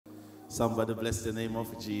Somebody bless the name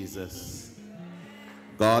of Jesus.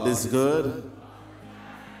 God is good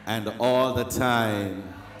and all the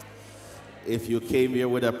time. If you came here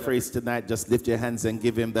with a praise tonight, just lift your hands and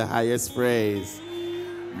give him the highest praise.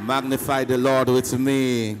 Magnify the Lord with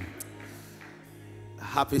me.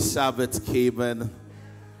 Happy Sabbath, Cayman.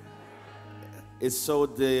 It's so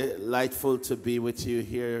delightful to be with you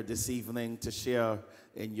here this evening to share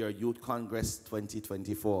in your Youth Congress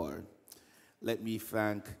 2024. Let me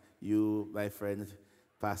thank you, my friend,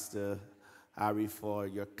 Pastor Harry, for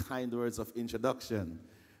your kind words of introduction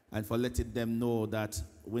and for letting them know that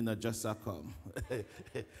we not just a come.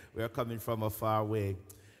 We are coming from a far way.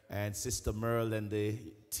 And Sister Merle and the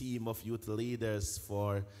team of youth leaders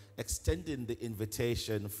for extending the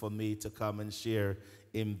invitation for me to come and share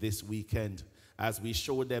in this weekend as we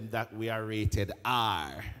show them that we are rated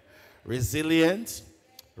R. Resilient,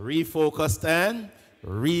 refocused, and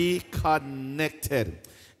reconnected.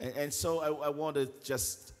 And so I want to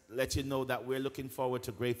just let you know that we're looking forward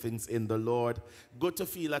to great things in the Lord. Good to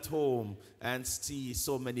feel at home and see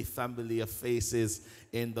so many familiar faces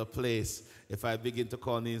in the place. If I begin to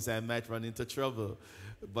call names, I might run into trouble.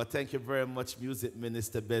 But thank you very much, Music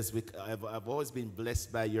Minister Beswick. I've always been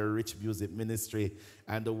blessed by your rich music ministry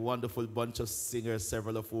and a wonderful bunch of singers,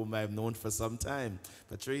 several of whom I've known for some time.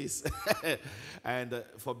 Patrice, and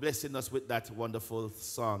for blessing us with that wonderful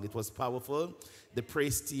song. It was powerful. The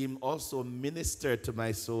praise team also ministered to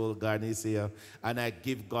my soul, Garnesia, and I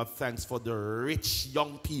give God thanks for the rich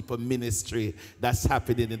young people ministry that's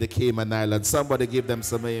happening in the Cayman Islands. Somebody give them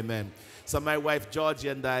some amen. So my wife Georgie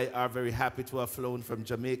and I are very happy to have flown from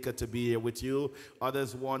Jamaica to be here with you.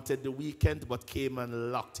 Others wanted the weekend, but came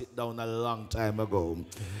and locked it down a long time ago.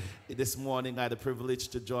 This morning I had the privilege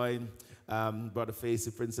to join Brother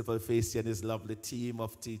Facey, Principal Facey, and his lovely team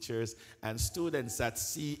of teachers and students at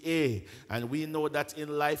CA. And we know that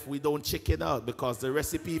in life we don't chicken out, because the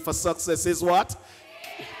recipe for success is what?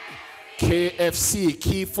 KFC,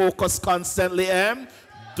 key focus constantly,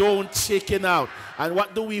 don't chicken out. And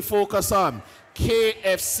what do we focus on?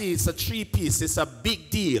 KFC, it's a 3-piece, it's a big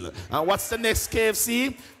deal. And what's the next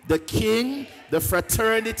KFC? The king, the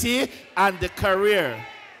fraternity, and the career.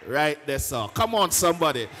 Right there, so come on,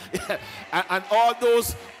 somebody. and all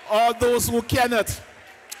those who cannot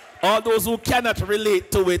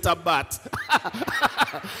relate to it about.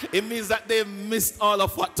 It means that they missed all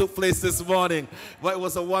of what took place this morning. But it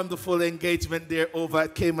was a wonderful engagement there over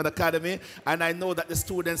at Cayman Academy. And I know that the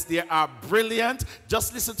students there are brilliant.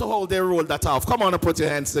 Just listen to how they roll that off. Come on and put your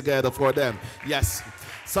hands together for them. Yes.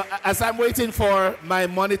 So as I'm waiting for my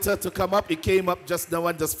monitor to come up, it came up just now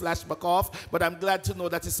and just flashed back off. But I'm glad to know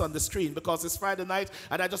that it's on the screen, because it's Friday night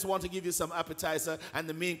and I just want to give you some appetizer, and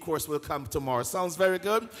the main course will come tomorrow. Sounds very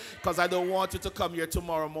good? Because I don't want you to come here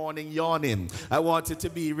tomorrow morning yawning. I want you to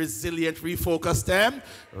be resilient, refocused, and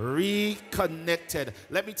reconnected.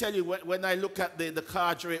 Let me tell you, when I look at the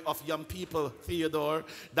cadre of young people, Theodore,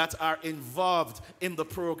 that are involved in the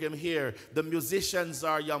program here, the musicians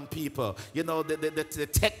are young people. You know, the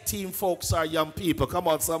tech team folks are young people. Come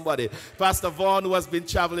on, somebody. Pastor Vaughn, who has been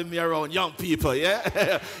traveling me around, young people,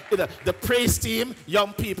 yeah? You know, the praise team,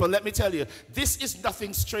 young people. Let me tell you, this is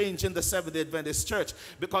nothing strange in the Seventh-day Adventist Church,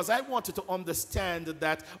 because I want you to understand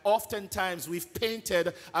that oftentimes we've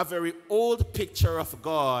painted a very old picture of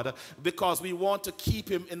God because we want to keep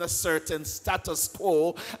him in a certain status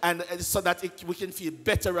quo, and so that we can feel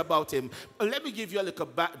better about him. Let me give you a little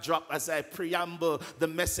backdrop as I preamble the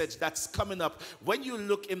message that's coming up. When you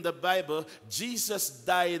look in the Bible, Jesus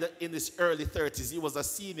died in his early 30s. He was a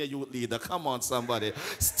senior youth leader. Come on, somebody.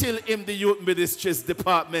 Still in the youth ministries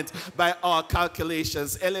department by all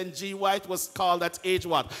calculations. Ellen G. White was called at age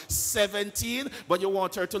what? 17, but you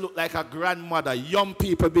want her to look like a grandmother. Young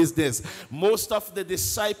people business. Most of the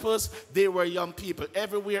disciples, they were young people.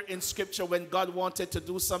 Everywhere in scripture, when God wanted to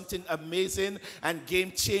do something amazing and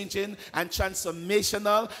game-changing and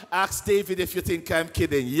transformational, ask David if you think I'm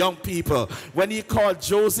kidding. Young people. When he called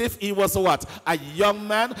Joseph, he was what? A young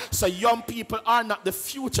man. So young people are not the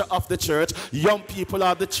future of the church. Young people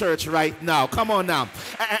are the church right now. Come on now.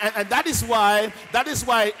 And that is why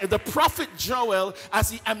the prophet Joel, as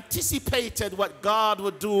he anticipated what God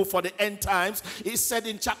would do for the end times, he said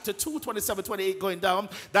in chapter 2, 27, 28 going down,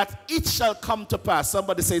 that it shall come to pass.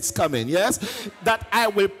 Somebody say it's coming, yes? That I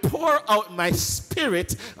will pour out my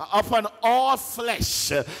spirit upon all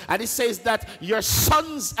flesh. And he says that your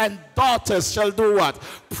sons and daughters shall do what? what?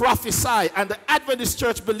 Prophesy. And the Adventist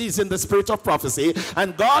church believes in the spirit of prophecy.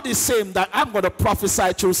 And God is saying that I'm going to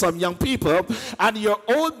prophesy through some young people. And your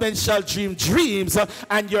old men shall dream dreams.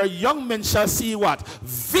 And your young men shall see what?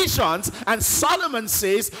 Visions. And Solomon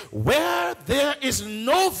says, where there is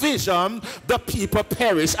no vision, the people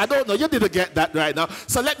perish. I don't know. You didn't get that right now.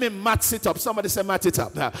 So let me match it up. Somebody say match it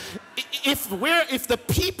up. Now, if the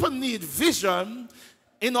people need vision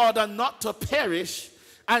in order not to perish,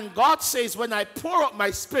 and God says, when I pour out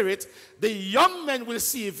my spirit, the young men will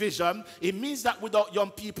see vision, it means that without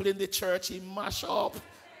young people in the church, he mash up.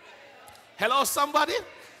 Hello, somebody?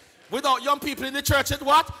 Without young people in the church, it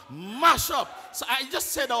what? Mash up. So I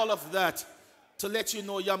just said all of that to let you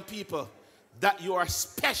know, young people, that you are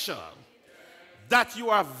special, that you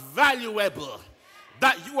are valuable,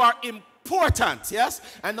 that you are important, yes?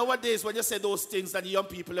 And nowadays, when you say those things, and young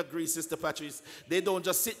people agree, Sister Patrice, they don't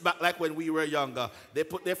just sit back like when we were younger. They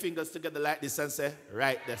put their fingers together like this and say,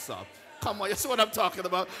 right, that's all. Come on, you see what I'm talking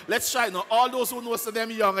about? Let's try now. All those who know some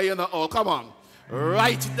them younger, you know, oh, come on.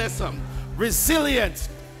 Right, there's some. Resilient,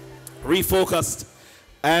 refocused,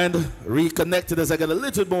 and reconnected. As I get a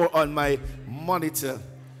little more on my monitor,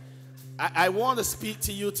 I want to speak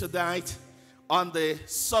to you tonight on the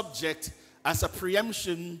subject as a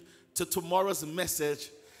preemption to tomorrow's message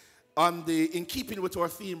in keeping with our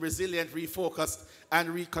theme, resilient, refocused, and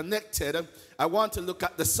reconnected. I want to look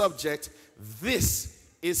at the subject, this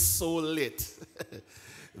is so lit.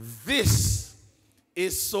 This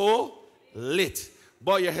is so lit.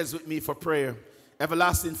 Bow your heads with me for prayer.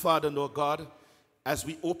 Everlasting Father, Lord God, as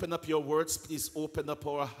we open up your words, please open up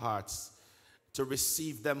our hearts to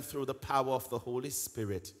receive them through the power of the Holy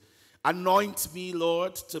Spirit. Anoint me,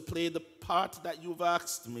 Lord, to play the part that you've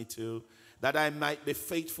asked me to, that I might be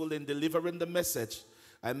faithful in delivering the message.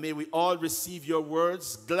 And may we all receive your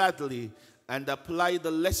words gladly and apply the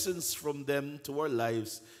lessons from them to our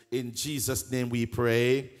lives. In Jesus' name we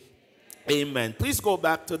pray. Amen. Please go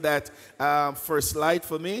back to that first slide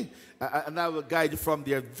for me, and I will guide you from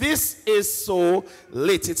there. This is so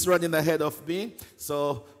lit. It's running ahead of me,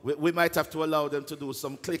 so we might have to allow them to do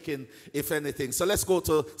some clicking, if anything. So let's go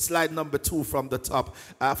to slide number 2 from the top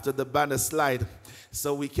after the banner slide,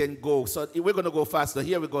 so we can go. So we're going to go faster.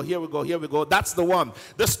 Here we go, here we go, here we go. That's the one.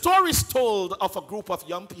 The story is told of a group of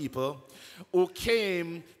young people who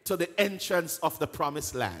came to the entrance of the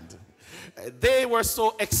promised land. They were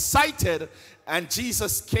so excited, and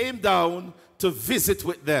Jesus came down to visit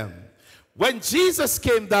with them. When Jesus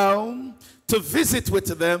came down to visit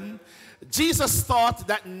with them, Jesus thought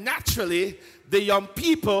that naturally the young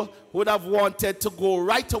people would have wanted to go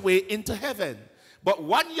right away into heaven. But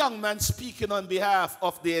one young man, speaking on behalf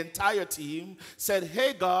of the entire team, said,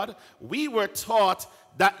 "Hey God, we were taught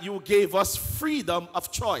that you gave us freedom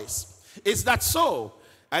of choice. Is that so?"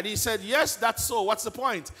 And he said, "Yes, that's so. What's the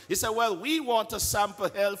point?" He said, "Well, we want to sample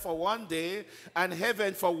hell for one day and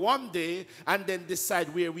heaven for one day and then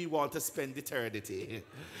decide where we want to spend eternity."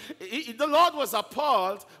 The Lord was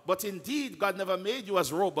appalled, but indeed, God never made you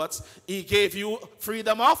as robots. He gave you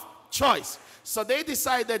freedom of choice. So they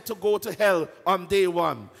decided to go to hell on day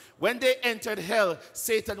one. When they entered hell,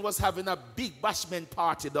 Satan was having a big bashment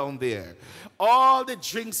party down there. All the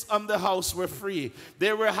drinks on the house were free.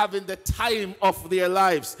 They were having the time of their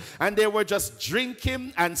lives. And they were just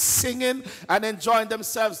drinking and singing and enjoying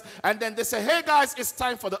themselves. And then they said, "Hey guys, it's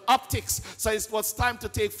time for the optics." So it was time to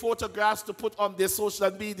take photographs to put on their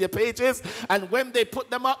social media pages. And when they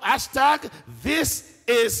put them up, hashtag, "This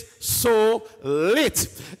is so lit."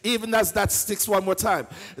 Even as that sticks one more time.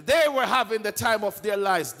 They were having the time of their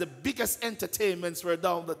lives. The biggest entertainers were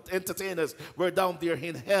down there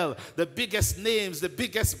in hell. The biggest names, the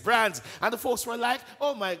biggest brands. And the folks were like,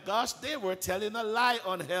 "Oh my gosh, they were telling a lie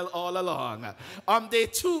on hell all along." On day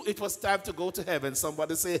 2, it was time to go to heaven.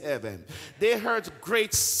 Somebody say heaven. They heard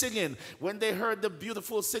great singing. When they heard the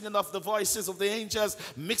beautiful singing of the voices of the angels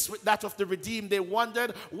mixed with that of the redeemed, they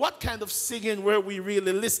wondered, what kind of singing were we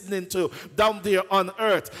really listening to down there on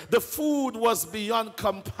earth? The food was beyond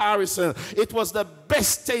comparison. It was the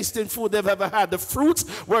best tasting food they've ever had. The fruits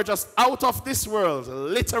were just out of this world,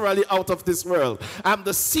 literally out of this world. And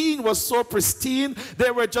the scene was so pristine, they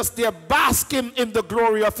were just there basking in the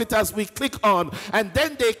glory of it as we click on. And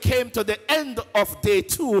then they came to the end of day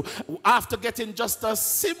 2 after getting just a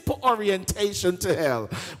simple orientation to hell.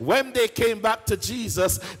 When they came back to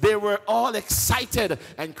Jesus, they were all excited,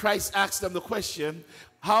 and Christ asked them the question,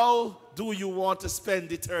 "How do you want to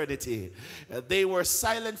spend eternity?" They were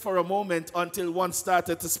silent for a moment until one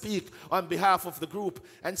started to speak on behalf of the group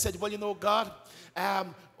and said, "Well, you know, God,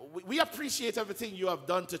 we appreciate everything you have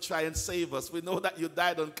done to try and save us. We know that you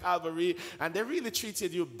died on Calvary and they really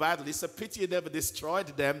treated you badly. It's a pity you never destroyed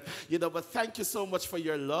them, but thank you so much for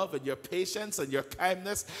your love and your patience and your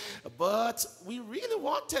kindness. But we really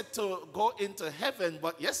wanted to go into heaven,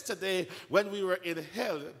 but yesterday when we were in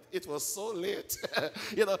hell, it was so late. And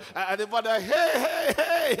everybody,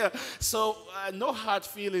 hey. So no hard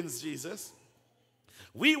feelings, Jesus.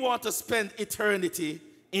 We want to spend eternity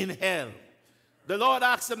in hell. The Lord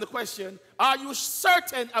asked them the question, are you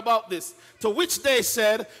certain about this? To which they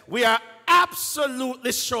said, we are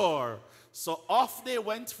absolutely sure. So off they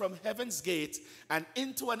went from heaven's gate and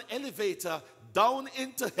into an elevator down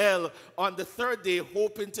into hell on the third day,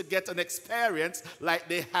 hoping to get an experience like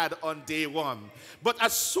they had on day one. But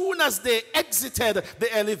as soon as they exited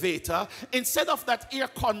the elevator, instead of that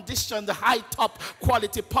air-conditioned, high-top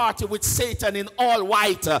quality party with Satan in all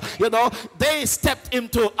white, they stepped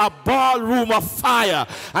into a ballroom of fire.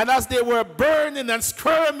 And as they were burning and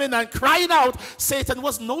squirming and crying out, Satan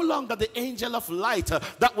was no longer the angel of light.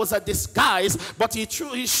 That was a disguise, but he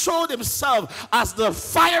showed himself as the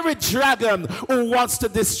fiery dragon who wants to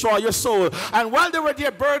destroy your soul. And while they were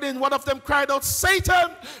there burning, one of them cried out,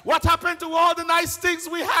 Satan, what happened to all the nice things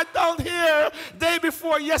we had down here day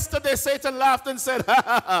before yesterday? Satan laughed and said,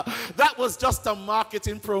 that was just a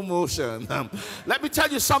marketing promotion. Let me tell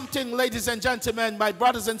you something, ladies and gentlemen, my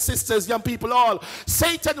brothers and sisters, young people all.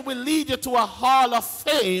 Satan will lead you to a hall of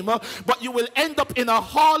fame, but you will end up in a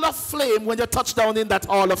hall of flame when you touch down in that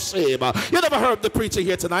hall of shame. You never heard the preacher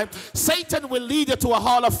here tonight. Satan will lead you to a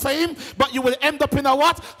hall of fame, but you will end up in a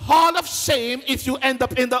what? Hall of shame if you end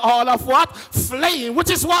up in the hall of what? Flame.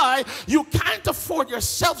 Which is why you can't afford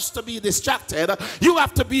yourselves to be distracted. You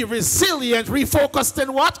have to be resilient, refocused,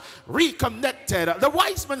 and what? Reconnected. The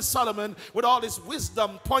wise man Solomon, with all his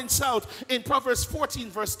wisdom, points out in Proverbs 14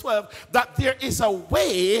 verse 12 that there is a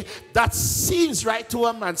way that seems right to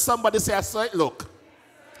a man. Somebody say, I saw it, look.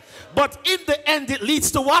 But in the end it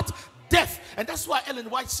leads to what? Death. And that's why Ellen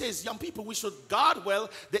White says, young people, we should guard well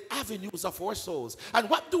the avenues of our souls. And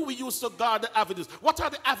what do we use to guard the avenues? What are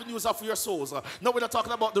the avenues of your souls? No, we're not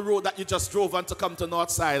talking about the road that you just drove on to come to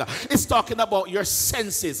North Side. It's talking about your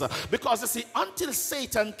senses. Because you see, until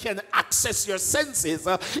Satan can access your senses,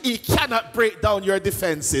 he cannot break down your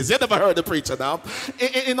defenses. You never heard the preacher now.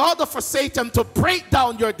 In order for Satan to break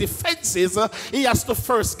down your defenses, he has to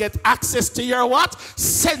first get access to your what?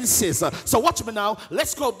 Senses. So watch me now.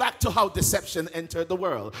 Let's go back to how deception entered the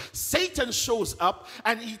world. Satan shows up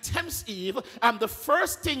and he tempts Eve, and the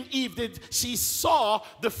first thing Eve did, she saw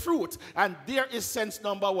the fruit, and there is sense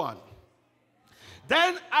number one.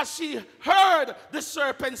 Then as she heard the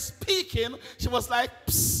serpent speaking, she was like,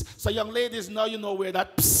 psst. So young ladies, now you know where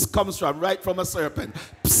that psst comes from, right from a serpent.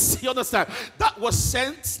 Psst, you understand? That was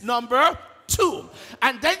sense number two.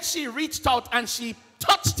 And then she reached out and she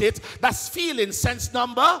touched it. That's feeling sense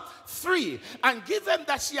number three. And given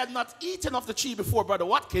that she had not eaten of the tree before, Brother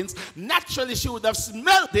Watkins, naturally she would have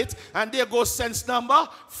smelled it, and there goes sense number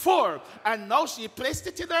four. And now she placed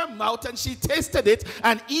it in her mouth and she tasted it,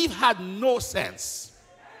 and Eve had no sense.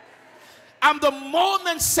 And the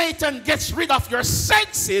moment Satan gets rid of your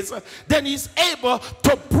senses, then he's able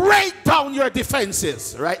to break down your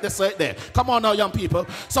defenses. Right? That's right there. Come on now, young people.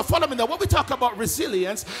 So follow me now. When we talk about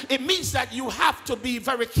resilience, it means that you have to be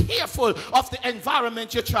very careful of the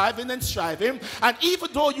environment you're thriving and striving. And even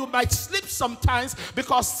though you might slip sometimes,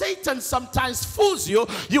 because Satan sometimes fools you,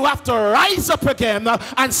 you have to rise up again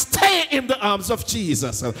and stay in the arms of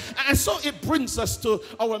Jesus. And so it brings us to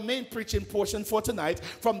our main preaching portion for tonight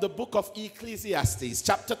from the book of Ecclesiastes,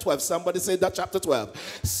 chapter 12. Somebody say that, chapter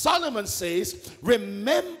 12. Solomon says,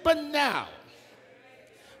 remember now.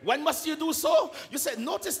 When must you do so? You said,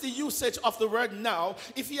 notice the usage of the word now.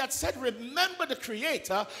 If he had said, remember the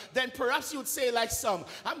Creator, then perhaps you would say like some,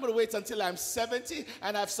 I'm going to wait until I'm 70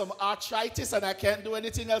 and I have some arthritis and I can't do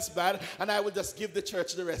anything else bad, and I will just give the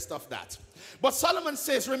church the rest of that. But Solomon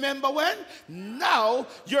says, remember when? Now,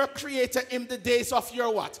 your Creator in the days of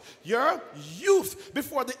your what? Your youth,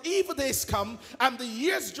 before the evil days come and the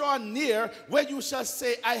years draw near, where you shall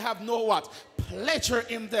say, I have no what? Pleasure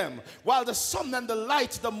in them. While the sun and the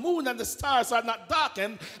light, the moon and the stars are not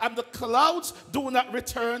darkened, and the clouds do not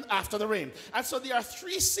return after the rain. And so there are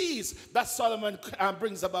three C's that Solomon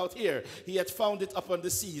brings about here. He had found it up on the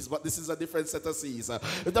seas, but this is a different set of C's.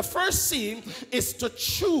 The first C is to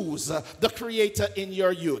choose the Creator in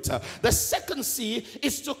your youth. The second C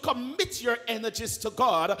is to commit your energies to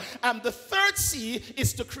God. And the third C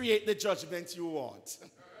is to create the judgment you want.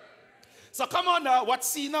 So come on now, what's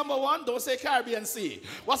C number one? Don't say Caribbean C.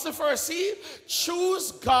 What's the first C?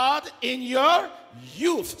 Choose God in your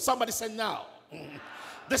youth. Somebody say now.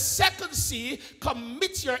 The second C,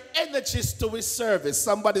 commit your energies to his service.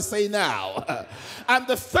 Somebody say now. And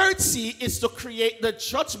the third C is to create the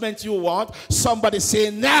judgment you want. Somebody say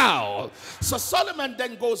now. So Solomon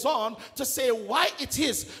then goes on to say why it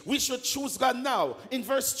is we should choose God now. In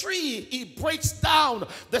verse 3, he breaks down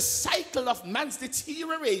the cycle of man's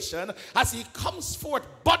deterioration as he comes forth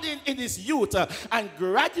budding in his youth, and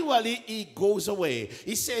gradually he goes away.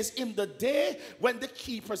 He says, in the day when the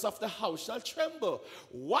keepers of the house shall tremble.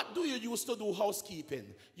 What do you use to do housekeeping?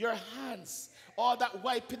 Your hands. All that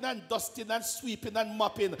wiping and dusting and sweeping and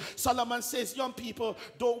mopping. Solomon says, young people,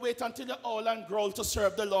 don't wait until you're old and grown to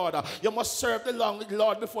serve the Lord. You must serve the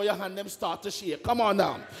Lord before your hand them start to shake. Come on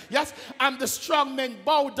now. Yes, and the strong men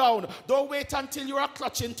bow down. Don't wait until you are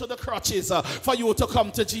clutching to the crutches for you to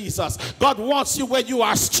come to Jesus. God wants you when you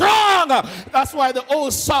are strong. That's why the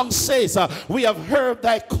old song says, we have heard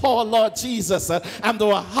thy call, Lord Jesus, and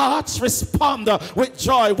our hearts respond with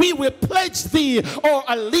joy. We will pledge thee our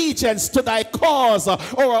allegiance to thy cause,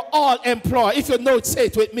 or all employ. If you know it, say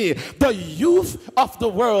it with me. The youth of the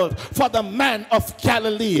world for the man of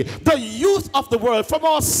Galilee. The youth of the world from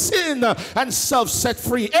all sin and self set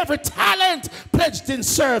free. Every talent pledged in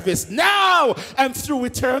service now and through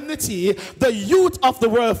eternity. The youth of the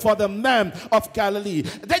world for the man of Galilee.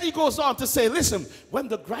 Then he goes on to say, listen, when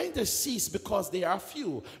the grinders cease because they are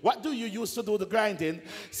few, what do you use to do the grinding?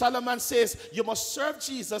 Solomon says you must serve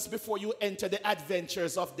Jesus before you enter the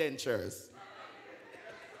adventures of dentures.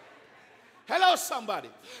 Hello, somebody.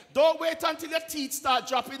 Don't wait until your teeth start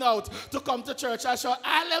dropping out to come to church and shout,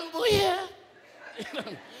 hallelujah.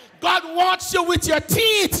 God wants you with your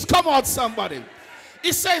teeth. Come on, somebody.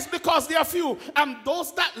 It says because they are few, and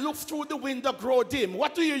those that look through the window grow dim.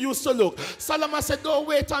 What do you use to look? Solomon said, don't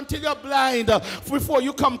wait until you're blind before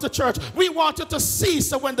you come to church. We want you to see,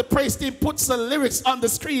 so when the praise team puts the lyrics on the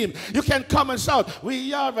screen, you can come and shout,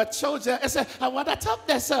 we are a children. I say, I want to talk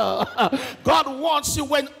there, sir. God wants you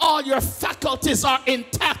when all your faculties are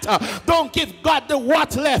intact. Don't give God the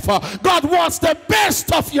what left. God wants the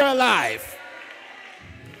best of your life.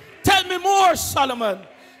 Tell me more, Solomon.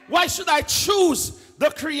 Why should I choose the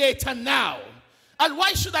Creator now? And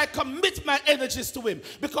why should I commit my energies to him?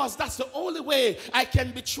 Because that's the only way I can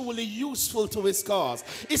be truly useful to his cause.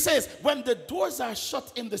 He says, when the doors are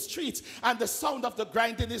shut in the streets and the sound of the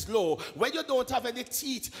grinding is low, when you don't have any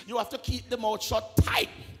teeth, you have to keep the mouth shut tight.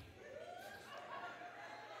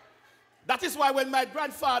 That is why when my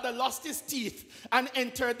grandfather lost his teeth and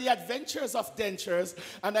entered the adventures of dentures,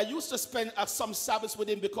 and I used to spend some Sabbaths with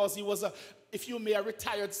him because he was if you may, a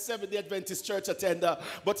retired Seventh-day Adventist church attender,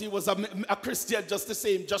 but he was a Christian just the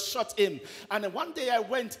same, just shut in. And one day I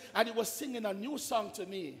went and he was singing a new song to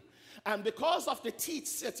me. And because of the teeth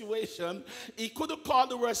situation, he couldn't call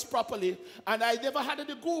the words properly. And I never had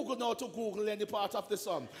any Google now to Google any part of the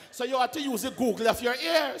song. So you had to use the Google of your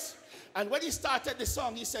ears. And when he started the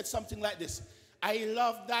song, he said something like this. I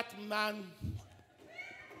love that man.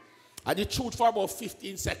 And he chewed for about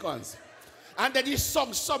 15 seconds. And then he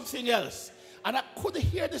sung something else. And I couldn't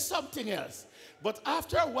hear the something else. But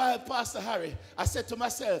after a while, Pastor Harry, I said to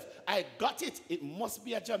myself, I got it. It must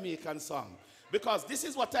be a Jamaican song. Because this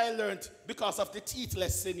is what I learned because of the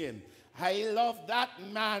teethless singing. I love that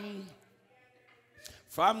man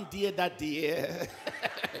from day to day.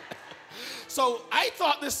 So I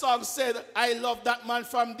thought the song said, I love that man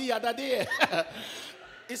from the other day.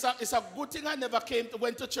 It's a good thing I never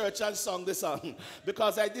went to church and sung the song,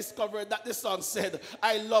 because I discovered that the song said,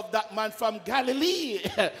 I love that man from Galilee.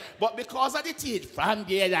 But because of the teeth, from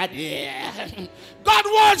the other day. God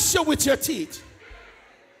wants you with your teeth.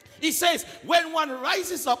 He says, when one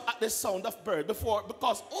rises up at the sound of bird,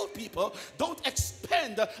 because old people don't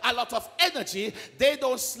expend a lot of energy, they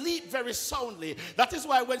don't sleep very soundly. That is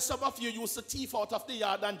why when some of you use the teeth out of the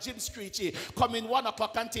yard and Jim Screechy come in 1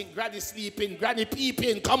 o'clock and think, Granny sleeping, Granny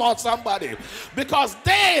peeping, come on somebody. Because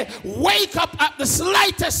they wake up at the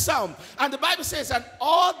slightest sound. And the Bible says, and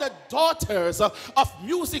all the daughters of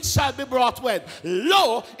music shall be brought when?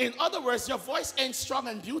 Low. In other words, your voice ain't strong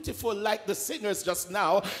and beautiful like the singers just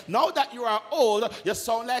now. Now that you are old, you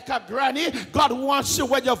sound like a granny. God wants you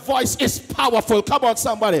when your voice is powerful. Come on,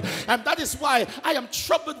 somebody. And that is why I am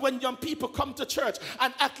troubled when young people come to church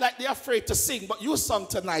and act like they're afraid to sing. But you sung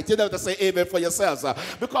tonight. You have to say amen for yourselves.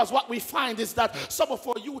 Because what we find is that some of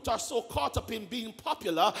our youth are so caught up in being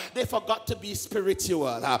popular, they forgot to be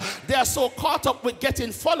spiritual. They are so caught up with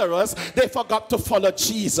getting followers, they forgot to follow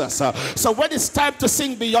Jesus. So when it's time to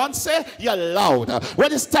sing Beyonce, you're loud.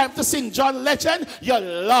 When it's time to sing John Legend, you're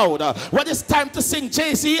loud. loud. When it's time to sing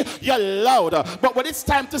Jay-Z, you're loud. But when it's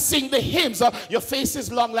time to sing the hymns, your face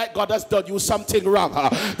is long like God has done you something wrong.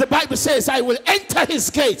 The Bible says, I will enter his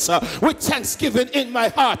gates with thanksgiving in my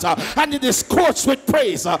heart, and in his courts with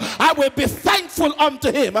praise. I will be thankful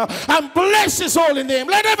unto him and bless his holy name.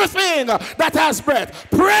 Let everything that has breath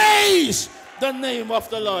praise the name of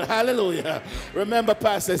the Lord. Hallelujah. Remember,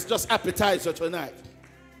 Pastor, it's just appetizer tonight.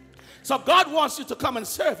 So God wants you to come and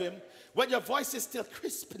serve him when your voice is still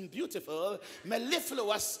crisp and beautiful,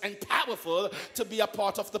 mellifluous and powerful, to be a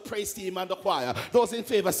part of the praise team and the choir. Those in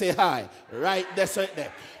favor say hi. Right there, right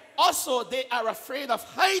there. Also, they are afraid of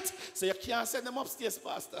height, so you can't send them upstairs,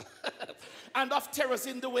 Pastor. And of terrors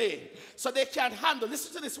in the way, so they can't handle.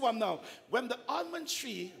 Listen to this one now. When the almond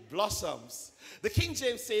tree blossoms, the King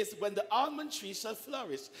James says, when the almond tree shall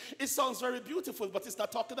flourish. It sounds very beautiful, but it's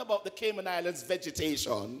not talking about the Cayman Islands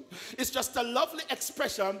vegetation. It's just a lovely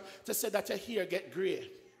expression to say that your hair get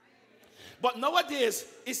gray. But nowadays,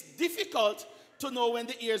 it's difficult to know when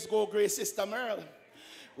the ears go gray, Sister Merle.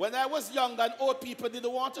 When I was young and old people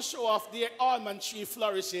didn't want to show off their almond tree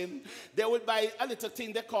flourishing, they would buy a little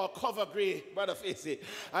thing they call cover gray, Brother Facey,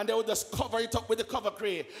 and they would just cover it up with the cover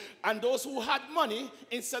gray. And those who had money,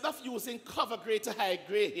 instead of using cover gray to hide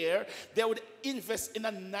gray hair, they would invest in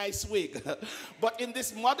a nice wig. But in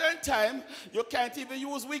this modern time, you can't even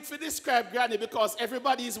use wig to describe granny because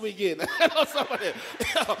everybody is wigging.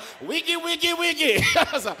 Wiggy, wiggy, wiggy.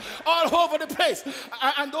 All over the place.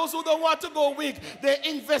 And those who don't want to go wig, they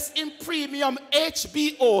invest in premium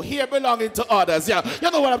HBO, hair belonging to others. Yeah,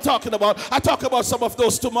 you know what I'm talking about. I talk about some of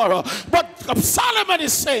those tomorrow. But Solomon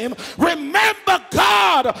is saying, remember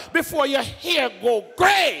God before your hair go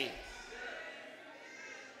gray.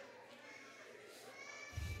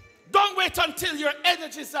 Don't wait until your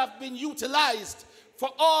energies have been utilized for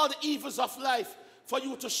all the evils of life for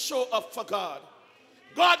you to show up for God.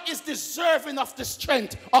 God is deserving of the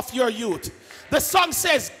strength of your youth. The song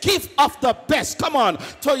says, give of the best. Come on,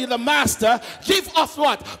 tell you the master. Give of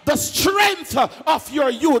what? The strength of your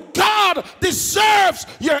youth. God deserves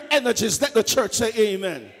your energies. Let the church say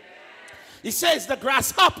amen. He says the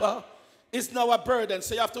grasshopper is now a burden.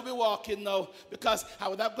 So you have to be walking now, because I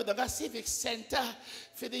would have gone to the civic center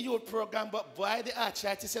for the youth program, but boy, the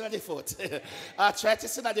arthritis in the foot.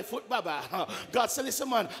 Arthritis in the foot, Baba. God said, listen,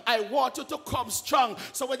 man, I want you to come strong.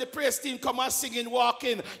 So when the praise team come and singing,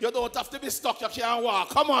 walking, you don't have to be stuck, you can't walk.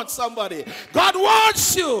 Come on, somebody. God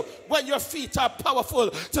wants you, when your feet are powerful,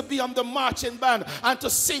 to be on the marching band and to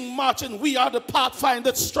sing marching. We are the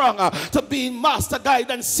Pathfinder Stronger, to be in master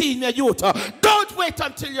guide and senior youth. Don't wait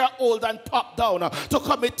until you're old and pop down to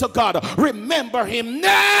commit to God. Remember him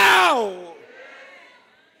now.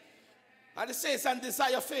 And it says, and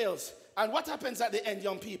desire fails. And what happens at the end,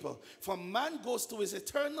 young people? For man goes to his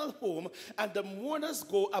eternal home, and the mourners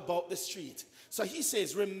go about the street. So he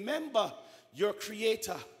says, remember your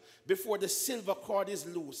creator before the silver cord is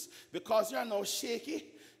loose. Because you are now shaky,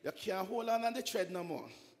 you can't hold on the thread no more.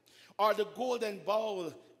 Or the golden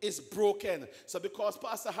bowl is broken. So because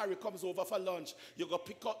Pastor Harry comes over for lunch, you go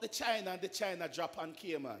pick up the china, and the china drop on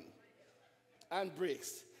Cayman and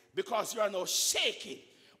breaks. Because you are now shaky.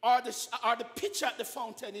 Or the pitcher at the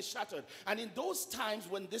fountain is shattered. And in those times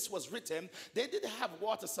when this was written, they didn't have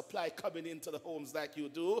water supply coming into the homes like you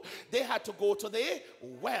do. They had to go to the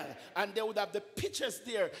well. And they would have the pitchers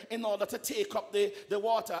there in order to take up the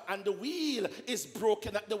water. And the wheel is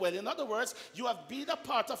broken at the well. In other words, you have been a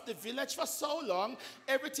part of the village for so long,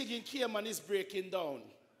 everything in Cayman is breaking down.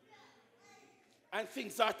 And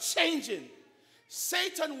things are changing.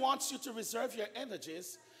 Satan wants you to reserve your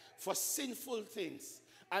energies for sinful things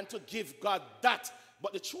and to give God that.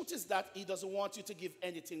 But the truth is that he doesn't want you to give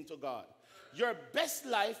anything to God. Your best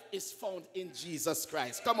life is found in Jesus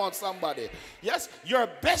Christ. Come on, somebody. Yes, your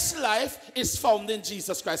best life is found in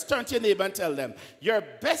Jesus Christ. Turn to your neighbor and tell them, your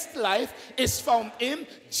best life is found in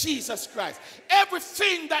Jesus Christ.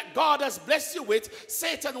 Everything that God has blessed you with,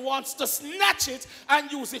 Satan wants to snatch it and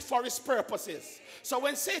use it for his purposes. So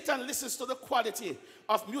when Satan listens to the quality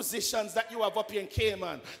of musicians that you have up here in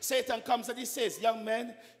Cayman, Satan comes and he says, young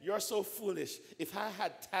man, you're so foolish. If I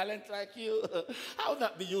had talent like you, I would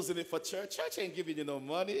not be using it for church. Church ain't giving you no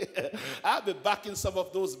money. I'll be backing some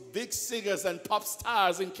of those big singers and pop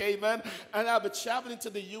stars in Cayman, and I'll be traveling to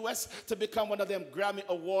the U.S. to become one of them Grammy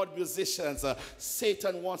Award musicians.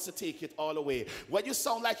 Satan wants to take it all away. When you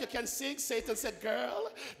sound like you can sing, Satan said,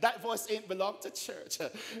 girl, that voice ain't belong to church.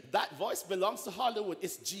 That voice belongs to Hollywood.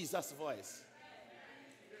 It's Jesus' voice.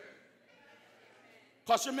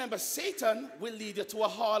 Because remember, Satan will lead you to a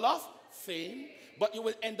hall of fame, but you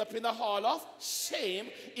will end up in a hall of shame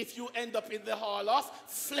if you end up in the hall of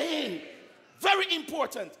flame. Very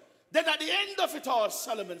important. Then at the end of it all,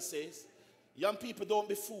 Solomon says, young people, don't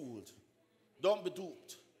be fooled. Don't be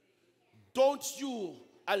duped. Don't you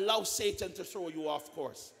allow Satan to throw you off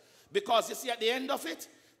course. Because you see, at the end of it,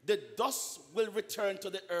 the dust will return to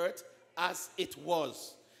the earth as it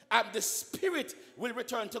was. And the spirit will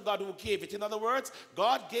return to God who gave it. In other words,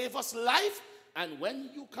 God gave us life, and when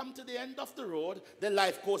you come to the end of the road, the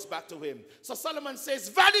life goes back to him. So Solomon says,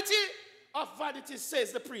 vanity of vanities,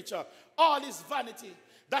 says the preacher. All is vanity.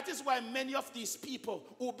 That is why many of these people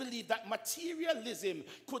who believe that materialism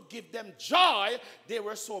could give them joy, they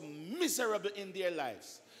were so miserable in their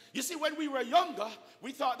lives. You see, when we were younger,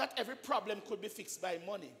 we thought that every problem could be fixed by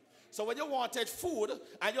money. So when you wanted food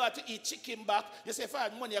and you had to eat chicken back, you say, if I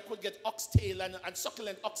had money, I could get oxtail and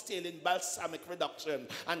succulent oxtail in balsamic reduction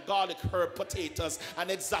and garlic herb potatoes and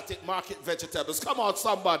exotic market vegetables. Come on,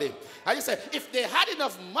 somebody. And you say, if they had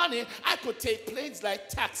enough money, I could take planes like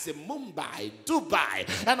taxi, Mumbai, Dubai,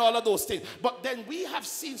 and all of those things. But then we have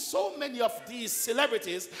seen so many of these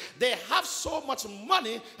celebrities, they have so much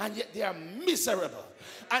money and yet they are miserable.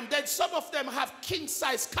 And then some of them have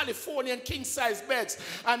king-size Californian king-size beds,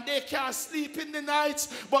 and they can't sleep in the night.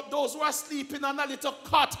 But those who are sleeping on a little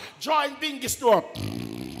cot, join bingy store.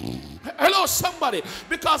 Hello, somebody.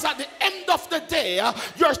 Because at the end of the day,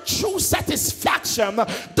 your true satisfaction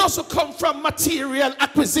doesn't come from material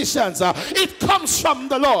acquisitions. It comes from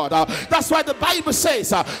the Lord. That's why the Bible says,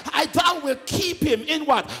 thou will keep him in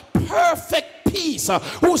what? Perfect peace,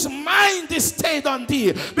 whose mind is stayed on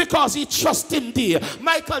thee, because he trusts in thee.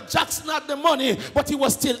 Michael Jackson had the money, but he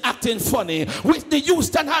was still acting funny. Whitney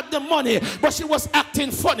Houston had the money, but she was acting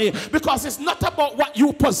funny, because it's not about what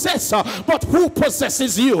you possess, but who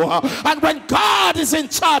possesses you. And when God is in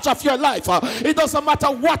charge of your life, it doesn't matter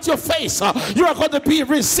what you face, you are going to be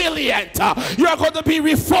resilient, you are going to be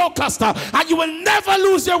refocused, and you will never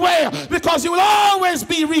lose your way, because you will always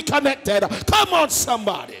be reconnected. Come on,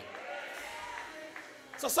 somebody.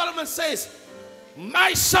 So Solomon says,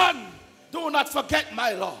 my son, do not forget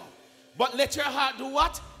my law, but let your heart do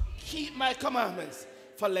what? Keep my commandments.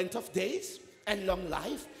 For length of days and long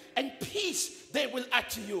life and peace they will add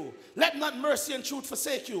to you. Let not mercy and truth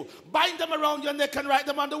forsake you. Bind them around your neck and write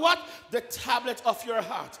them on the what? The tablet of your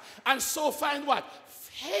heart. And so find what?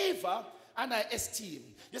 Favor and esteem.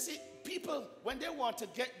 You see, people, when they want to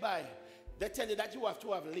get by, they tell you that you have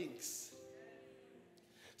to have links.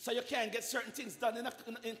 So you can't get certain things done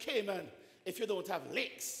in Cayman if you don't have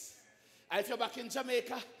links. And if you're back in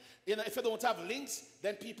Jamaica, you know, if you don't have links,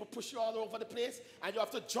 then people push you all over the place and you have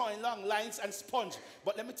to join long lines and sponge.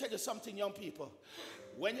 But let me tell you something, young people.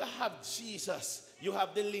 When you have Jesus, you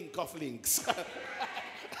have the link of links.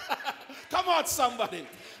 Come on, somebody.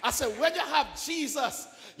 I said, when you have Jesus,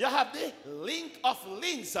 you have the link of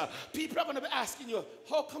links. People are going to be asking you,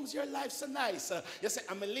 how comes your life so nice? You say,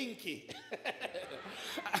 I'm a linky.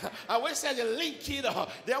 And when you say you're linky,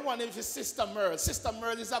 they wonder if it's Sister Merle. Sister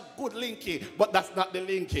Merle is a good linky, but that's not the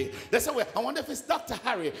linky. They say, well, I wonder if it's Dr.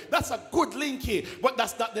 Harry. That's a good linky, but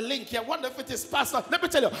that's not the linky. I wonder if it is Pastor. Let me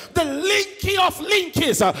tell you, the linky of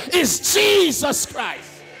linkies is Jesus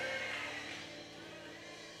Christ.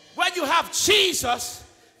 When you have Jesus,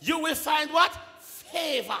 you will find what?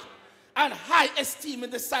 Favor and high esteem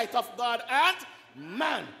in the sight of God and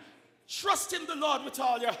man. Trust in the Lord with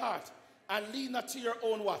all your heart and lean not to your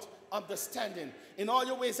own what? Understanding. In all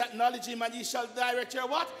your ways acknowledge him and he shall direct your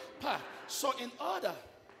what? Path. So in order,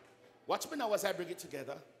 watch me now as I bring it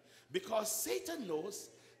together, because Satan knows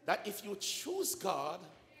that if you choose God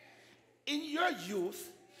in your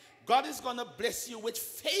youth, God is going to bless you with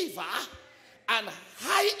favor and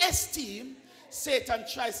high esteem. Satan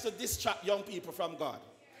tries to distract young people from God.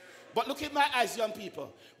 But look in my eyes, young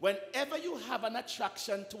people. Whenever you have an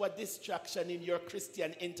attraction to a distraction in your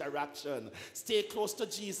Christian interaction, stay close to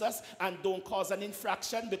Jesus and don't cause an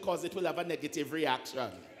infraction, because it will have a negative reaction.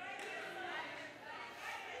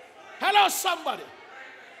 Hello, somebody.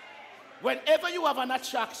 Whenever you have an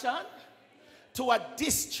attraction to a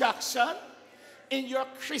distraction in your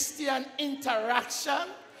Christian interaction,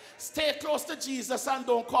 stay close to Jesus and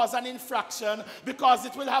don't cause an infraction, because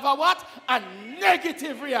it will have a what? A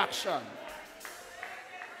negative reaction.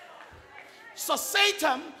 So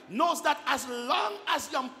Satan knows that as long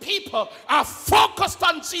as young people are focused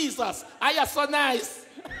on Jesus, I am so nice.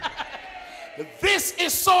 This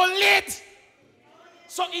is so lit.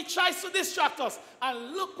 So he tries to distract us.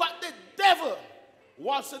 And look what the devil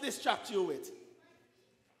wants to distract you with.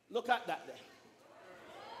 Look at that there.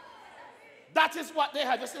 That is what they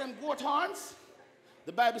have. You see them goat horns?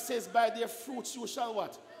 The Bible says, by their fruits you shall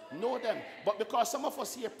what? Know them. But because some of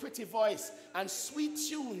us hear pretty voice and sweet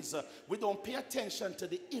tunes, we don't pay attention to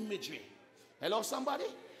the imagery Hello, somebody?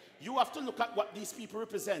 You have to look at what these people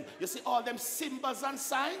represent. You see all them symbols and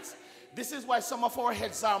signs? This is why some of our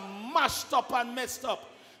heads are mashed up and messed up.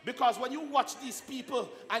 Because when you watch these people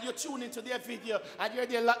and you tune into their video and you're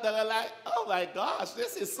there like, oh my gosh,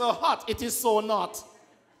 this is so hot. It is so not.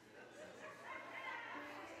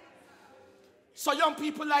 So young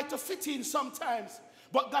people like to fit in sometimes.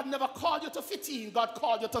 But God never called you to fit in. God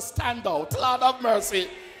called you to stand out. Lord of mercy.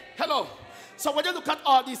 Hello. So when you look at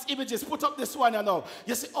all these images, put up this one, you know.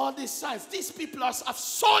 You see all these signs. These people have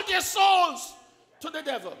sold their souls to the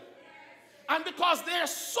devil. And because they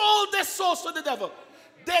sold their souls to the devil,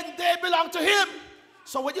 then they belong to him.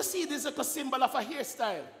 So when you see this is a symbol of a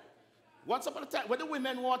hairstyle. Once upon a time, when the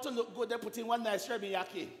women want to look good, they put in one nice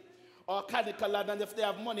permeate or canicle, and if they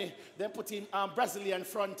have money, they put in Brazilian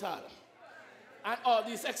frontal. And all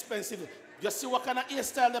these expensive. You see what kind of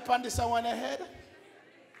hairstyle they put on this one ahead?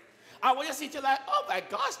 And when you see it, you're like, oh my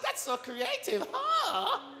gosh, that's so creative.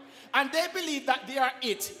 Huh? And they believe that they are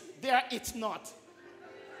it. They are it not.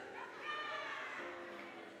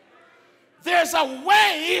 There's a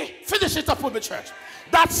way, finish it up with the church,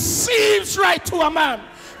 that seems right to a man.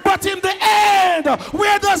 But in the end,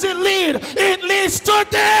 where does it lead? It leads to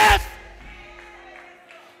death.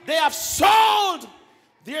 They have sold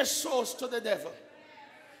their souls to the devil.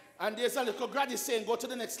 And there's a little granny saying, go to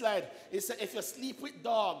the next slide. It says, if you sleep with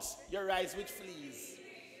dogs, you rise with fleas.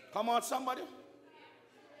 Come on, somebody.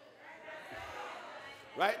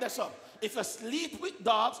 Right, that's all. If you sleep with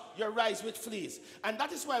dogs, you rise with fleas. And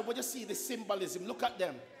that is why when you see the symbolism, look at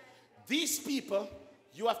them. These people,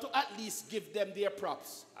 you have to at least give them their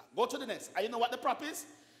props. Go to the next. And you know what the prop is?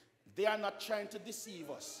 They are not trying to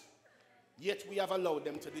deceive us. Yet we have allowed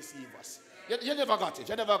them to deceive us. You never got it.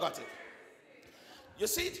 You never got it. You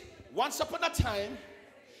see, once upon a time,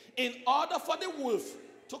 in order for the wolf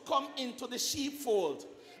to come into the sheepfold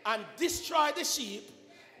and destroy the sheep,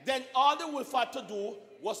 then all the wolf had to do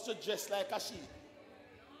was to dress like a sheep.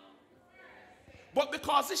 But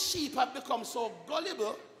because the sheep have become so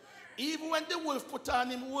gullible, even when the wolf put on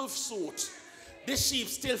him wolf suit, the sheep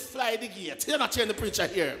still fly the gate. You're not hearing the preacher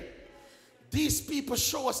here. These people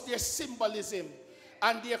show us their symbolism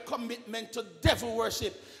and their commitment to devil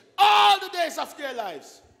worship all the days of their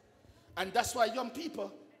lives. And that's why young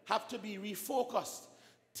people have to be refocused.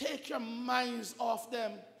 Take your minds off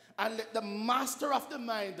them and let the master of the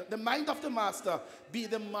mind of the master, be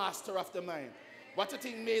the master of the mind. What do you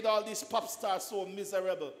think made all these pop stars so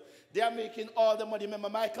miserable? They are making all the money. Remember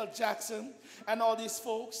Michael Jackson and all these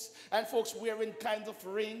folks, and folks wearing kinds of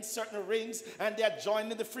rings, certain rings, and they are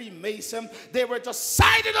joining the Freemason. They were just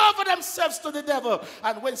signing over themselves to the devil.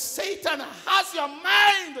 And when Satan has your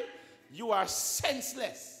mind, you are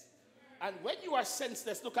senseless. And when you are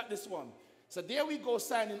senseless, look at this one. So there we go,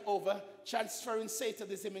 signing over, transferring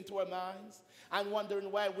Satanism into our minds, and wondering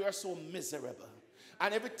why we are so miserable.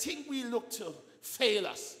 And everything we look to fail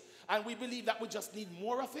us. And we believe that we just need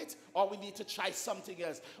more of it, or we need to try something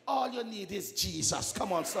else. All you need is Jesus.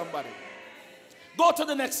 Come on, somebody. Go to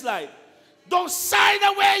the next slide. Don't sign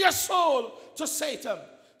away your soul to Satan.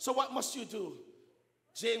 So what must you do?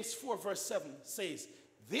 James 4 verse 7 says,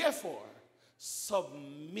 therefore,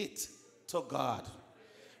 submit to God.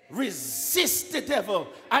 Resist the devil,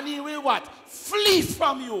 and he will what? Flee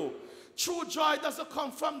from you. True joy doesn't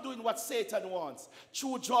come from doing what Satan wants.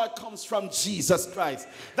 True joy comes from Jesus Christ.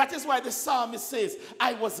 That is why the psalmist says,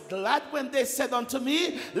 I was glad when they said unto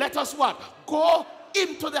me, let us what? Go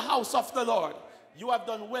into the house of the Lord. You have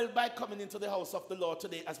done well by coming into the house of the Lord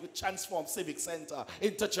today as we transform Civic Center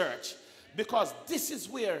into church. Because this is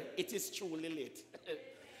where it is truly lit.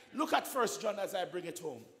 Look at 1 John as I bring it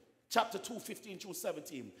home. Chapter 2, 15 through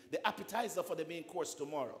 17. The appetizer for the main course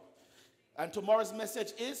tomorrow. And tomorrow's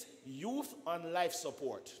message is youth on life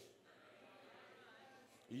support.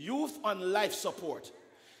 Youth on life support.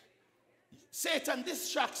 Satan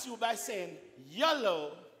distracts you by saying,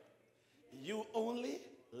 YOLO, you only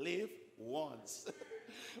live once.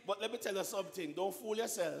 But let me tell you something. Don't fool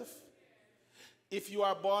yourself. If you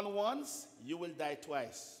are born once, you will die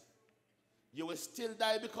twice. You will still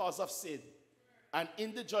die because of sin. And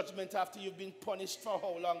in the judgment, after you've been punished for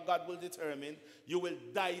how long God will determine, you will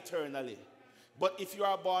die eternally. But if you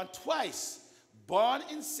are born twice, born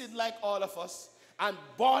in sin like all of us, and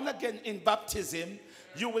born again in baptism,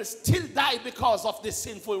 you will still die because of this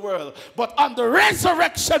sinful world. But on the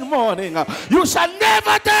resurrection morning, you shall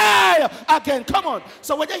never die again. Come on.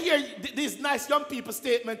 So when you hear these nice young people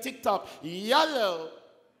statement, TikTok, YOLO,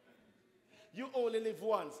 you only live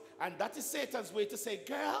once. And that is Satan's way to say,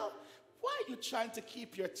 girl, why are you trying to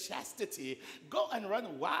keep your chastity? Go and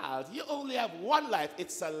run wild. You only have one life.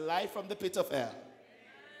 It's a life from the pit of hell.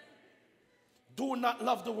 do not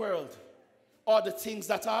love the world or the things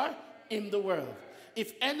that are in the world.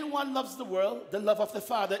 If anyone loves the world, the love of the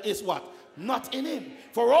Father is what? Not in him.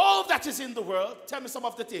 For all that is in the world, tell me some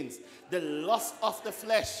of the things. The lust of the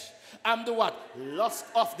flesh. And the what? Lust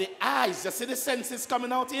of the eyes. You see the senses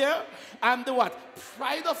coming out here? And the what?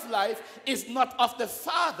 Pride of life is not of the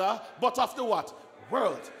Father, but of the what?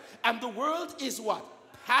 World. And the world is what?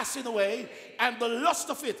 Passing away, and the lust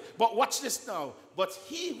of it. But watch this now. But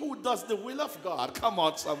he who does the will of God, come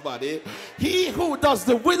on somebody, he who does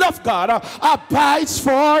the will of God abides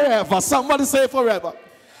forever. Somebody say forever.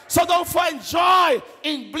 So don't find joy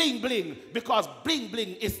in bling bling, because bling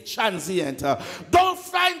bling is transient. Don't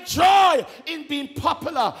find joy in being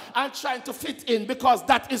popular and trying to fit in, because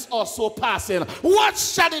that is also passing. What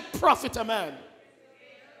shall it profit a man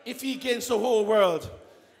if he gains the whole world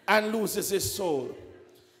and loses his soul?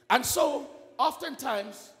 And so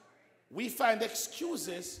oftentimes we find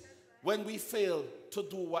excuses when we fail to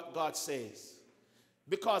do what God says,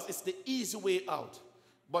 because it's the easy way out.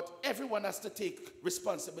 But everyone has to take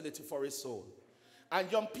responsibility for his soul.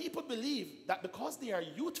 And young people believe that because they are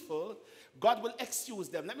youthful, God will excuse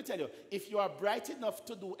them. Let me tell you, if you are bright enough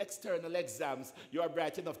to do external exams, you are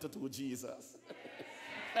bright enough to do Jesus.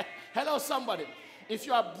 Hello, somebody. If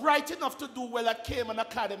you are bright enough to do well at Cayman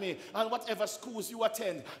Academy and whatever schools you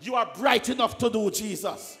attend, you are bright enough to do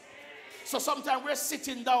Jesus. So sometimes we're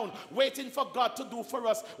sitting down waiting for God to do for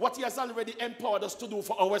us what he has already empowered us to do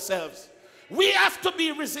for ourselves. We have to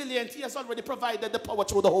be resilient. He has already provided the power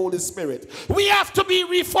through the Holy Spirit. We have to be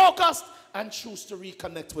refocused and choose to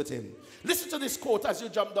reconnect with him. Listen to this quote as you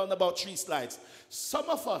jump down about 3 slides. Some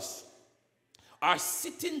of us are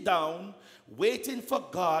sitting down waiting for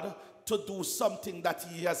God to do something that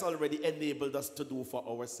he has already enabled us to do for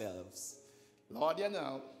ourselves. Lord, you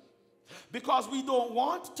know. Because we don't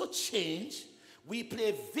want to change, we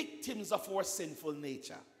play victims of our sinful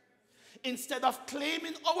nature, instead of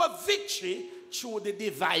claiming our victory through the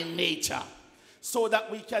divine nature, so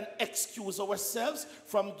that we can excuse ourselves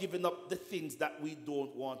from giving up the things that we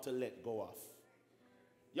don't want to let go of.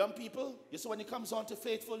 Young people, you see, when it comes on to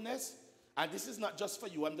faithfulness, and this is not just for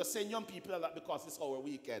you, I'm just saying young people a lot because it's our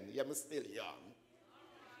weekend. I'm still young.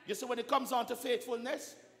 You see, when it comes on to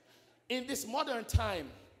faithfulness, in this modern time,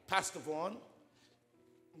 Pastor Vaughn,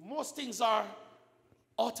 most things are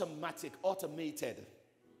automatic, automated.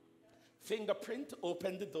 Fingerprint,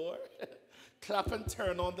 open the door. Clap and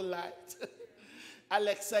turn on the light.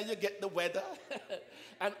 Alexa, you get the weather.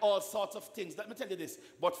 And all sorts of things. Let me tell you this.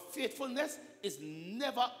 But faithfulness is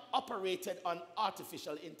never operated on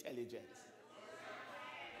artificial intelligence.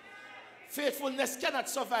 Faithfulness cannot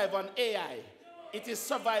survive on AI. It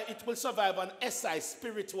will survive on SI,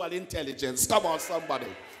 spiritual intelligence. Come on, somebody.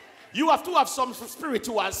 You have to have some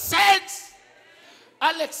spiritual sense.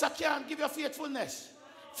 Alexa can't give you faithfulness.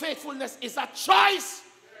 Faithfulness is a choice,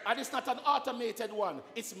 and it's not an automated one.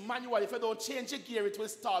 It's manual. If you don't change your gear, it will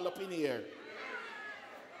stall up in here.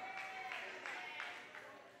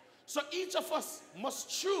 So each of us must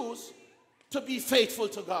choose to be faithful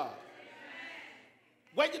to God.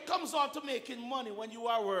 When it comes on to making money, when you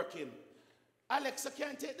are working, Alexa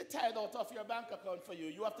can't take the tithe out of your bank account for you.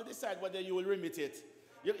 You have to decide whether you will remit it.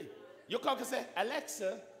 You come and say,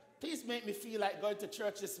 Alexa, please make me feel like going to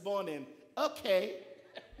church this morning. Okay.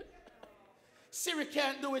 Siri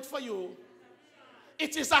can't do it for you.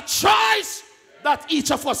 It is a choice that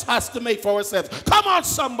each of us has to make for ourselves. Come on,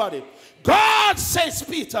 somebody. God, says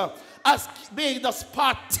Peter, has made us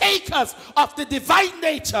partakers of the divine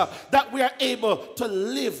nature, that we are able to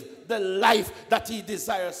live the life that he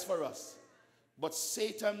desires for us. But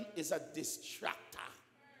Satan is a distractor.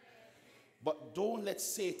 But don't let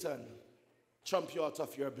Satan trump you out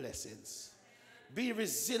of your blessings. Be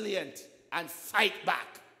resilient and fight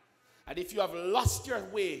back. And if you have lost your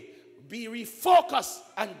way, be refocused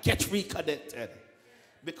and get reconnected.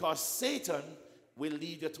 Because Satan will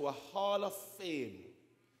lead you to a hall of fame,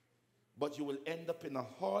 but you will end up in a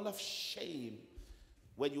hall of shame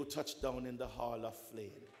when you touch down in the hall of flame.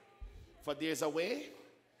 For there's a way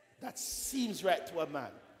that seems right to a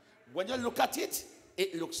man. When you look at it,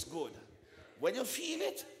 it looks good. When you feel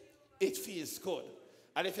it, it feels good.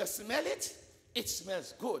 And if you smell it, it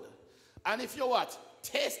smells good. And if you what?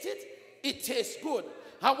 Taste it, it tastes good.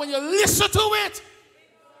 And when you listen to it,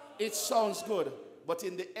 it sounds good. But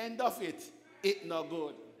in the end of it, it's not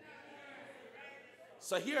good.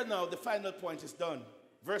 So here now, the final point is done.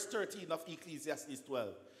 Verse 13 of Ecclesiastes 12.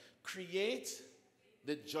 Create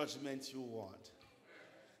the judgment you want.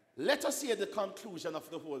 Let us hear the conclusion of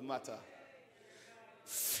the whole matter.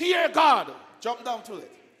 Fear God. Jump down to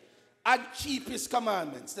it. And keep his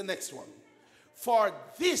commandments. The next one. For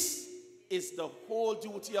this is the whole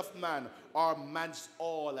duty of man, or man's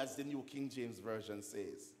all, as the New King James Version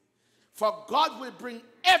says. For God will bring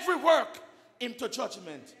every work into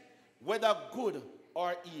judgment, whether good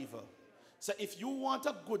or evil. So if you want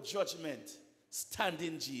a good judgment, stand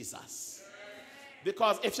in Jesus.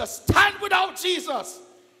 Because if you stand without Jesus,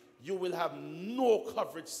 you will have no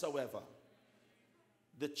coverage whatsoever.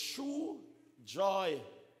 The true joy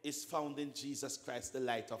is found in Jesus Christ, the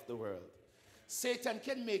light of the world. Satan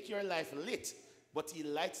can make your life lit, but he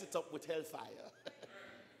lights it up with hellfire.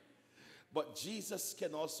 But Jesus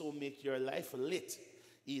can also make your life lit.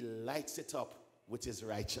 He lights it up with his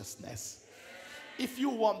righteousness. If you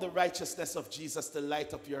want the righteousness of Jesus to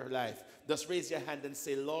light up your life, just raise your hand and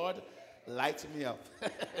say, Lord, light me up.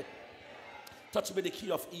 Touch me the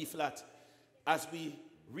key of E flat as we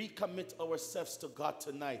recommit ourselves to God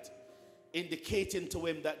tonight, indicating to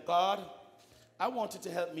him that, God, I want you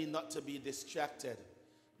to help me not to be distracted,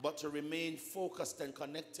 but to remain focused and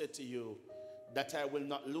connected to you, that I will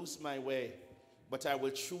not lose my way, but I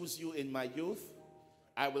will choose you in my youth.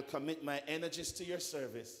 I will commit my energies to your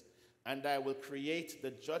service, and I will create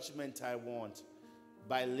the judgment I want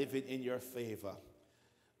by living in your favor.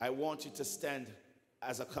 I want you to stand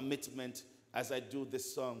as a commitment as I do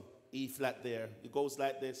this song, E flat there. It goes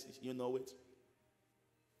like this, you know it.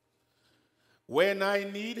 When I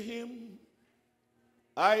need him,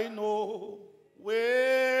 I know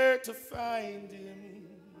where to find him.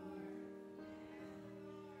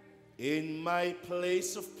 In my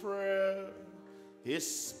place of prayer,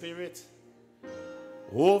 his spirit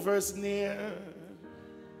hovers near.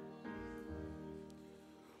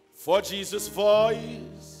 For Jesus'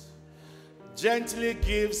 voice gently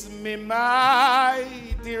gives me my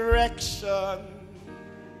direction,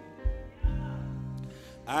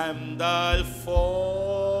 and I'll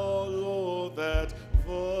follow that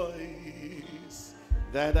voice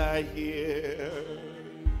that I hear.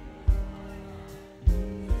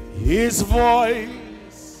 His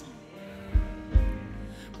voice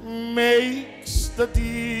makes the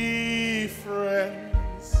difference.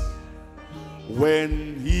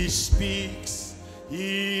 When he speaks,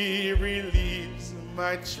 he relieves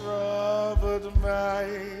my troubled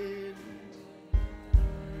mind.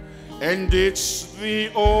 And it's the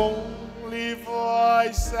only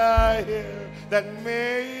voice I hear that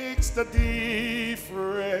makes the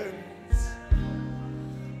difference.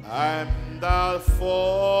 And I'll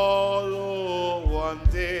follow one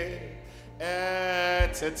day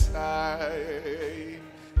at a time.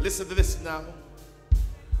 Listen to this now.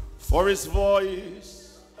 For his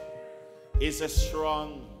voice is a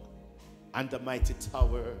strong and a mighty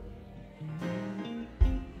tower,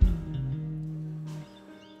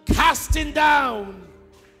 casting down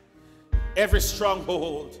every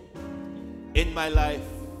stronghold in my life.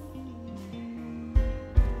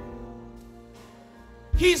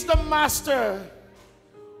 He's the master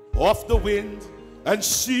of the wind and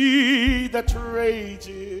sea that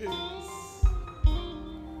rages.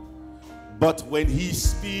 But when he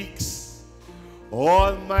speaks,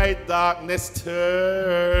 all my darkness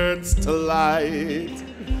turns to light.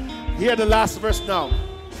 Hear the last verse now.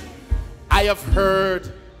 I have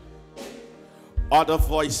heard other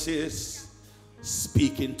voices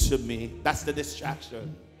speaking to me. That's the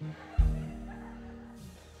distraction.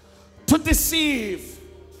 To deceive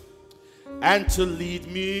and to lead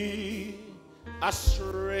me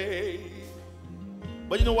astray.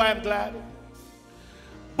 But you know why I'm glad?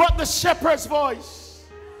 But the shepherd's voice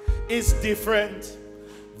is different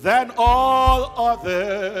than all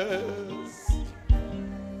others.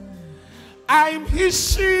 I'm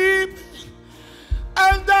his sheep,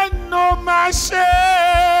 and I know my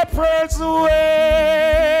shepherd's way.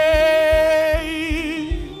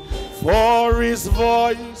 For his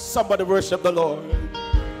voice, somebody worship the Lord,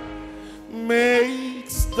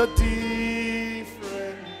 makes the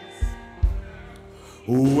difference.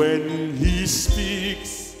 When he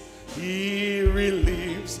speaks, he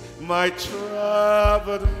relieves my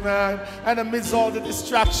troubled mind. And amidst all the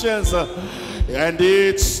distractions, and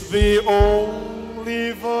it's the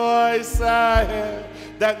only voice I have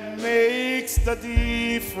that makes the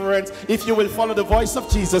difference. If you will follow the voice of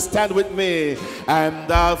Jesus, stand with me.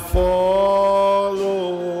 And I'll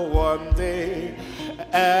follow one day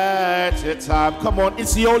at a time. Come on,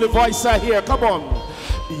 it's the only voice I hear. Come on.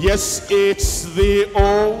 Yes, it's the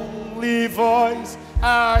only voice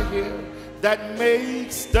I hear that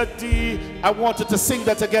makes the I wanted to sing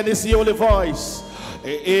that again. It's the only voice.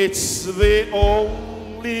 It's the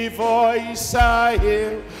only voice I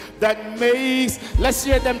hear that makes. Let's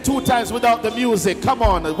hear them two times without the music. Come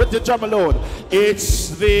on, with the drum alone. It's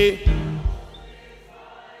the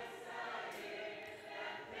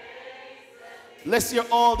Let's hear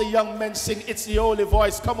all the young men sing, It's the Holy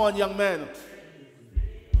Voice. Come on, young men.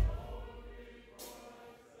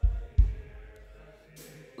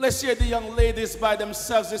 Let's hear the young ladies by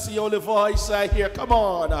themselves. It's the Holy Voice I hear. Come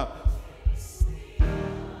on.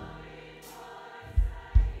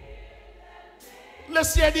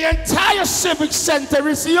 Let's hear the entire Civic Center.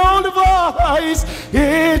 It's the only voice.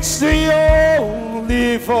 It's the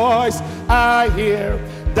only voice I hear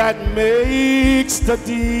that makes the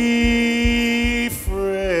difference.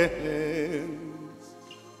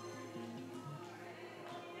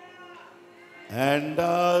 And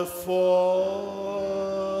I'll follow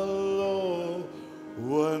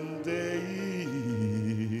one day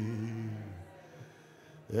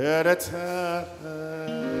at a time.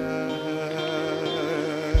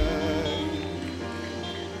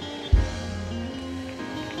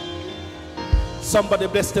 Somebody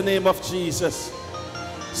bless the name of Jesus.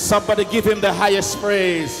 Somebody give him the highest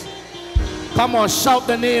praise. Come on, shout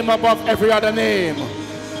the name above every other name.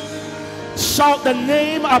 Shout the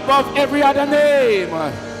name above every other name.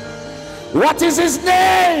 What is his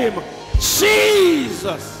name?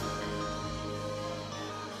 Jesus.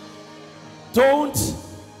 Don't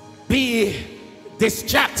be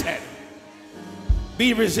distracted.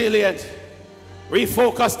 Be resilient,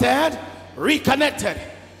 refocused, and reconnected.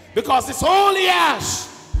 Because it's only as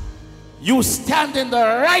you stand in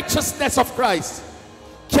the righteousness of Christ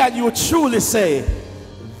can you truly say,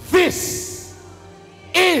 this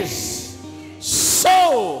is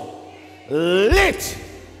so lit.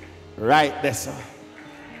 Right there, sir.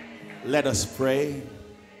 Let us pray.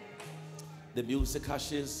 The music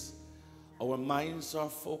hushes. Our minds are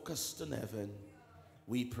focused on heaven.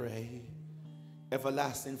 We pray.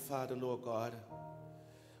 Everlasting Father, Lord God,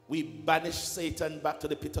 we banish Satan back to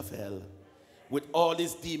the pit of hell with all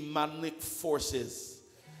his demonic forces.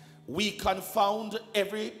 We confound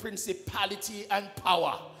every principality and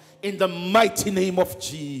power in the mighty name of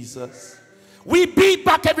Jesus. We beat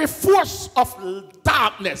back every force of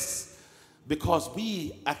darkness because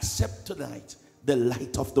we accept tonight the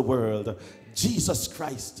light of the world, Jesus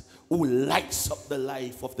Christ, who lights up the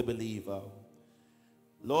life of the believer.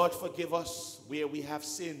 Lord, forgive us where we have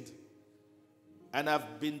sinned and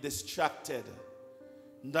have been distracted,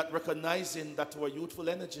 not recognizing that our youthful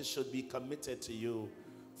energy should be committed to you,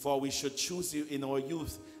 for we should choose you in our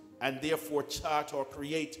youth and therefore chart or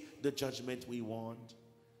create the judgment we want.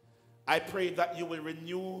 I pray that you will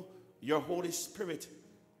renew your Holy Spirit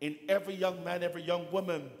in every young man, every young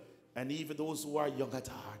woman, and even those who are young at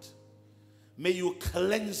heart. May you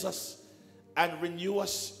cleanse us and renew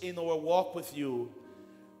us in our walk with you,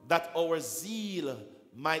 that our zeal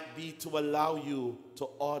might be to allow you to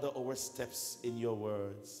order our steps in your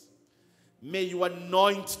words. May you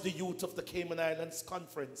anoint the youth of the Cayman Islands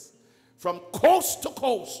Conference from coast to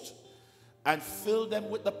coast and fill them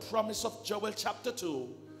with the promise of Joel chapter 2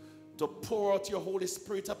 to pour out your Holy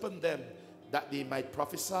Spirit upon them, that they might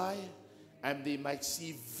prophesy and they might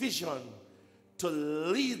see vision to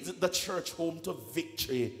lead the church home to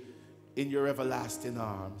victory in your everlasting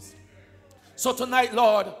arms. So tonight,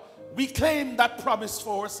 Lord, we claim that promise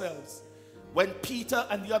for ourselves. When Peter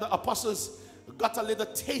and the other apostles got a little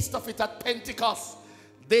taste of it at Pentecost,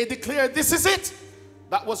 they declared, this is it.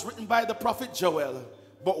 That was written by the prophet Joel.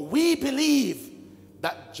 But we believe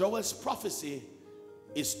that Joel's prophecy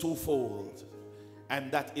is twofold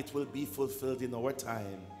and that it will be fulfilled in our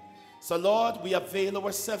time. So Lord, we avail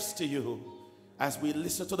ourselves to you as we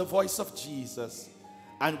listen to the voice of Jesus,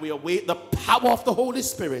 and we await the power of the Holy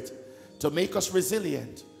Spirit to make us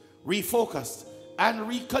resilient, refocused, and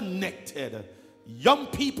reconnected. Young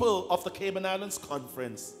people of the Cayman Islands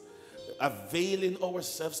Conference, availing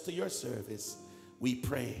ourselves to your service, we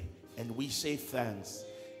pray and we say thanks.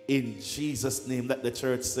 In Jesus' name, let the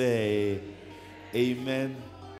church say, amen.